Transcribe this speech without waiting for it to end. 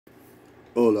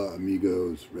Hola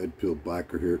amigos, Red Pill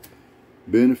Biker here.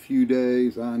 Been a few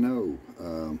days, I know.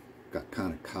 Got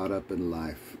kind of caught up in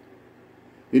life.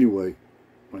 Anyway,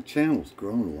 my channel's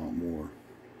grown a lot more.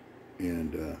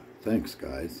 And thanks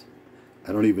guys.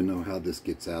 I don't even know how this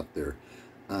gets out there.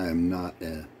 I am not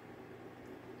an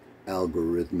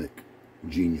algorithmic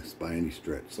genius by any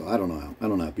stretch. So I don't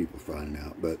know how people are finding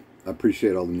out, but I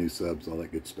appreciate all the new subs, all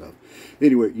that good stuff.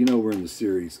 Anyway, you know we're in the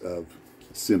series of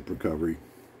Simp recovery.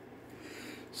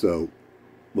 So,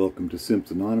 welcome to Simps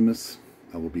Anonymous.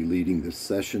 I will be leading this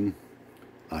session.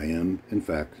 I am, in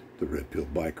fact, the Red Pill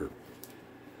Biker.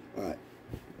 Alright,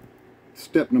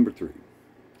 step number 3.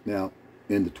 Now,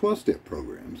 in the 12-step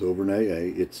programs over in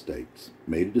AA, it states,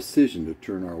 made a decision to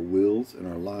turn our wills and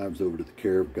our lives over to the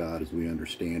care of God as we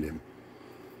understand Him.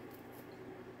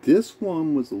 This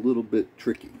one was a little bit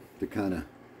tricky to kind of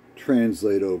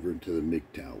translate over into the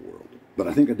MGTOW world. But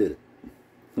I think I did it.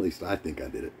 At least I think I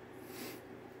did it.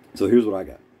 So here's what I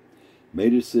got.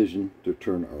 Made a decision to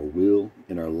turn our will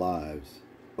and our lives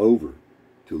over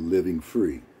to living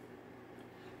free.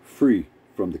 Free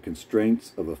from the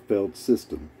constraints of a failed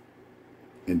system,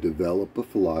 and develop a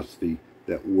philosophy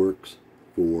that works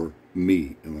for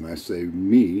me. And when I say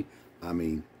me, I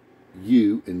mean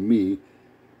you and me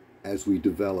as we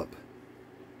develop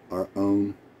our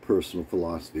own personal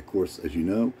philosophy. Of course, as you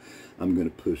know, I'm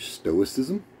going to push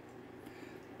Stoicism.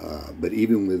 But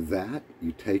even with that,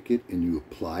 you take it and you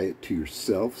apply it to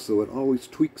yourself, so it always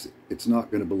tweaks it. It's not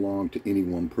going to belong to any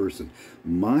one person.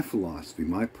 My philosophy,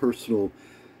 my personal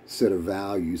set of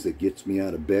values that gets me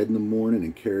out of bed in the morning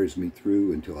and carries me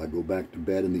through until I go back to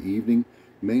bed in the evening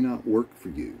may not work for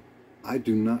you. I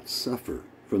do not suffer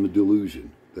from the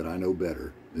delusion that I know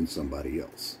better than somebody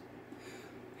else.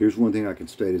 Here's one thing I can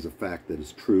state as a fact that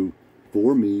is true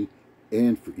for me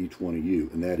and for each one of you,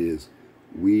 and that is,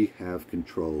 we have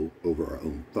control over our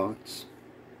own thoughts,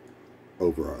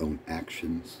 over our own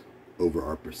actions, over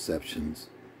our perceptions,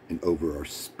 and over our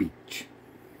speech.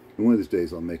 And one of these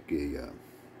days I'll make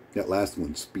that last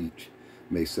one, speech,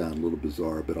 may sound a little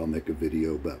bizarre, but I'll make a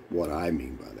video about what I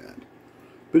mean by that.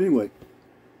 But anyway,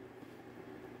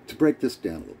 to break this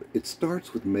down a little bit, it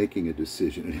starts with making a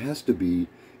decision. It has to be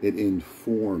an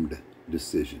informed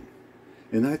decision.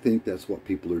 And I think that's what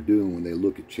people are doing when they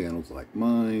look at channels like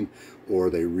mine, or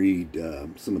they read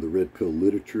some of the Red Pill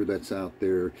literature that's out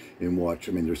there and watch.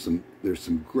 I mean, there's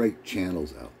some great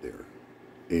channels out there,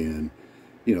 and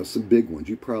you know, some big ones.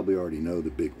 You probably already know the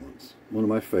big ones. One of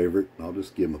my favorite, I'll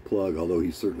just give him a plug, although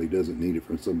he certainly doesn't need it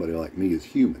from somebody like me, is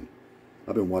Human.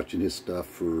 I've been watching his stuff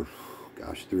for,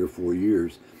 gosh, 3 or 4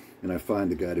 years, and I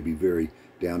find the guy to be very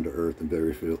down to earth and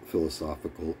very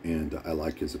philosophical, and I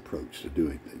like his approach to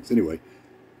doing things. Anyway.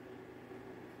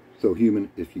 So Human,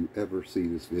 if you ever see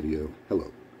this video,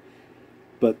 hello.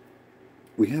 But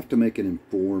we have to make an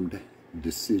informed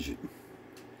decision.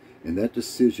 And that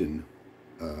decision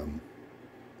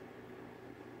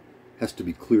has to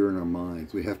be clear in our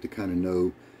minds. We have to kind of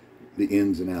know the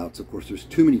ins and outs. Of course, there's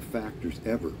too many factors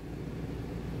ever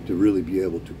to really be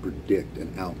able to predict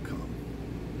an outcome.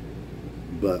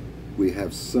 But we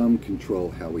have some control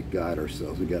how we guide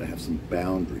ourselves. We got to have some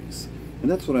boundaries. And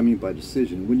that's what I mean by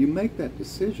decision. When you make that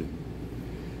decision,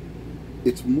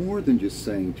 it's more than just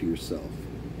saying to yourself,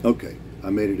 okay,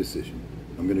 I made a decision.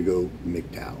 I'm going to go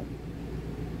MGTOW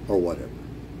or whatever.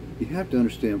 You have to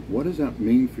understand, what does that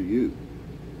mean for you?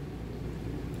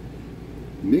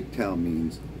 MGTOW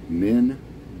means men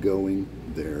going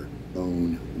their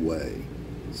own way.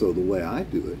 So the way I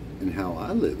do it and how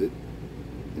I live it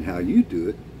and how you do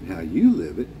it and how you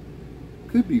live it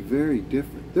could be very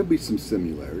different. There'll be some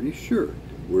similarities, sure.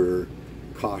 We're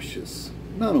cautious,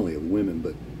 not only of women,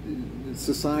 but the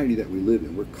society that we live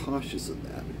in. We're cautious of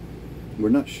that. We're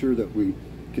not sure that we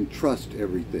can trust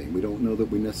everything. We don't know that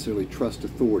we necessarily trust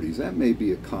authorities. That may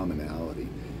be a commonality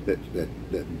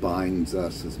that binds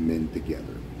us as men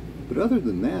together. But other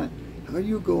than that, how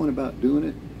you going about doing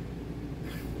it,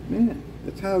 man,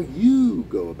 that's how you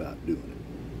go about doing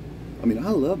it. I mean,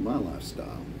 I love my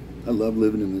lifestyle. I love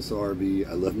living in this RV.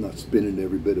 I love not spending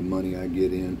every bit of money I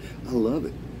get in. I love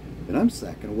it. And I'm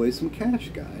sacking away some cash,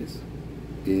 guys.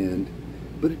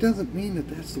 But it doesn't mean that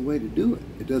that's the way to do it.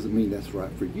 It doesn't mean that's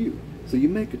right for you. So you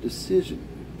make a decision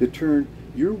to turn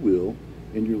your will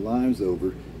and your lives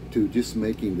over to just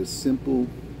making the simple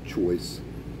choice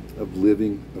of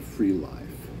living a free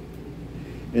life.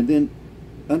 And then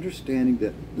understanding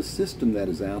that the system that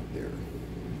is out there,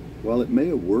 while it may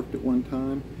have worked at one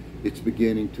time, it's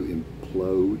beginning to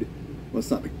implode. Well, it's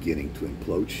not beginning to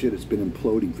implode. Shit, it's been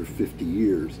imploding for 50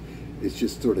 years. It's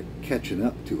just sort of catching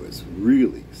up to us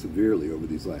really severely over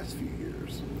these last few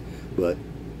years. But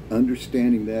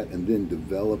understanding that and then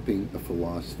developing a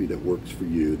philosophy that works for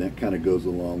you. That kind of goes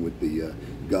along with the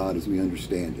God as we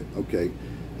understand it. Okay,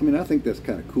 I mean, I think that's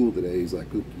kind of cool today. He's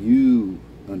like, look, you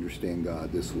understand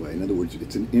God this way. In other words,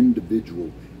 it's an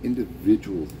individual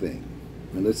thing.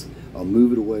 And I'll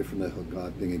move it away from the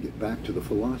God thing and get back to the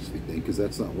philosophy thing, because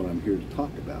that's not what I'm here to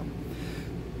talk about.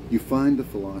 You find the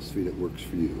philosophy that works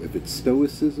for you. If it's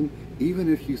Stoicism,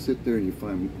 even if you sit there and you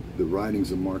find the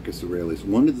writings of Marcus Aurelius,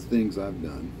 one of the things I've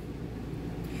done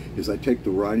is I take the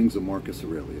writings of Marcus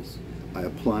Aurelius, I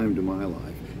apply them to my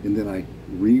life, and then I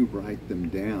rewrite them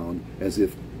down as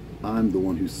if I'm the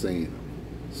one who's saying them.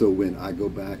 So when I go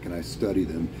back and I study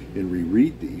them and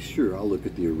reread these, sure, I'll look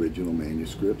at the original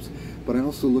manuscripts, but I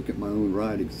also look at my own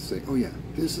writings and say, oh yeah,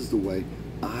 this is the way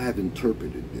I've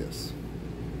interpreted this.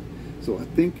 So I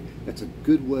think that's a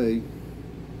good way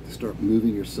to start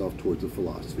moving yourself towards a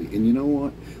philosophy. And you know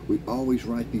what? We always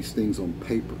write these things on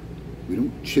paper. We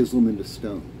don't chisel them into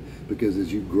stone. Because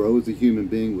as you grow as a human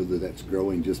being, whether that's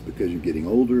growing just because you're getting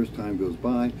older as time goes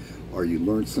by, or you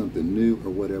learn something new or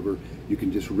whatever, you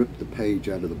can just rip the page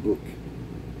out of the book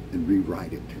and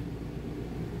rewrite it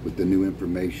with the new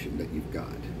information that you've got.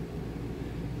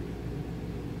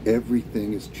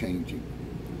 Everything is changing.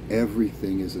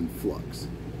 Everything is in flux.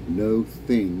 No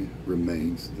thing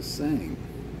remains the same.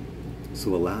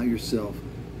 So allow yourself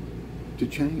to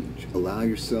change. Allow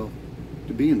yourself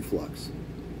to be in flux.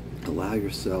 Allow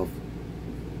yourself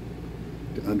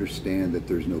to understand that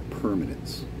there's no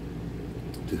permanence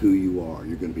to who you are.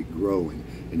 You're going to be growing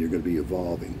and you're going to be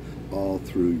evolving all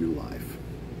through your life.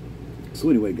 So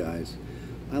anyway, guys,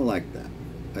 I like that.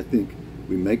 I think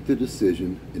we make the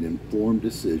decision, an informed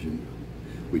decision.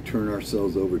 We turn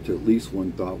ourselves over to at least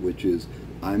one thought, which is,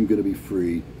 I'm going to be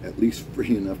free, at least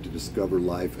free enough to discover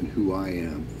life and who I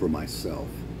am for myself.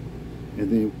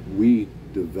 And then we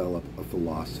develop a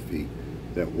philosophy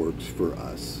that works for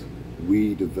us.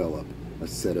 We develop a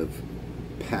set of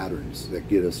patterns that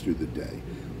get us through the day.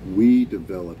 We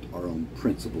developed our own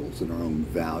principles and our own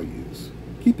values,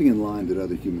 keeping in line that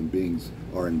other human beings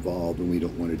are involved and we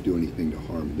don't want to do anything to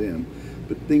harm them,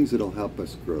 but things that'll help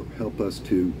us grow, help us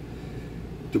to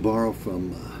borrow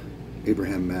from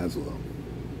Abraham Maslow,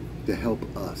 to help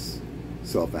us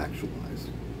self-actualize.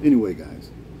 Anyway, guys,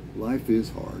 life is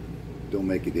hard. Don't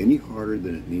make it any harder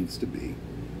than it needs to be.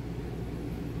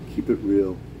 Keep it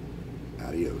real.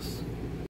 Adios.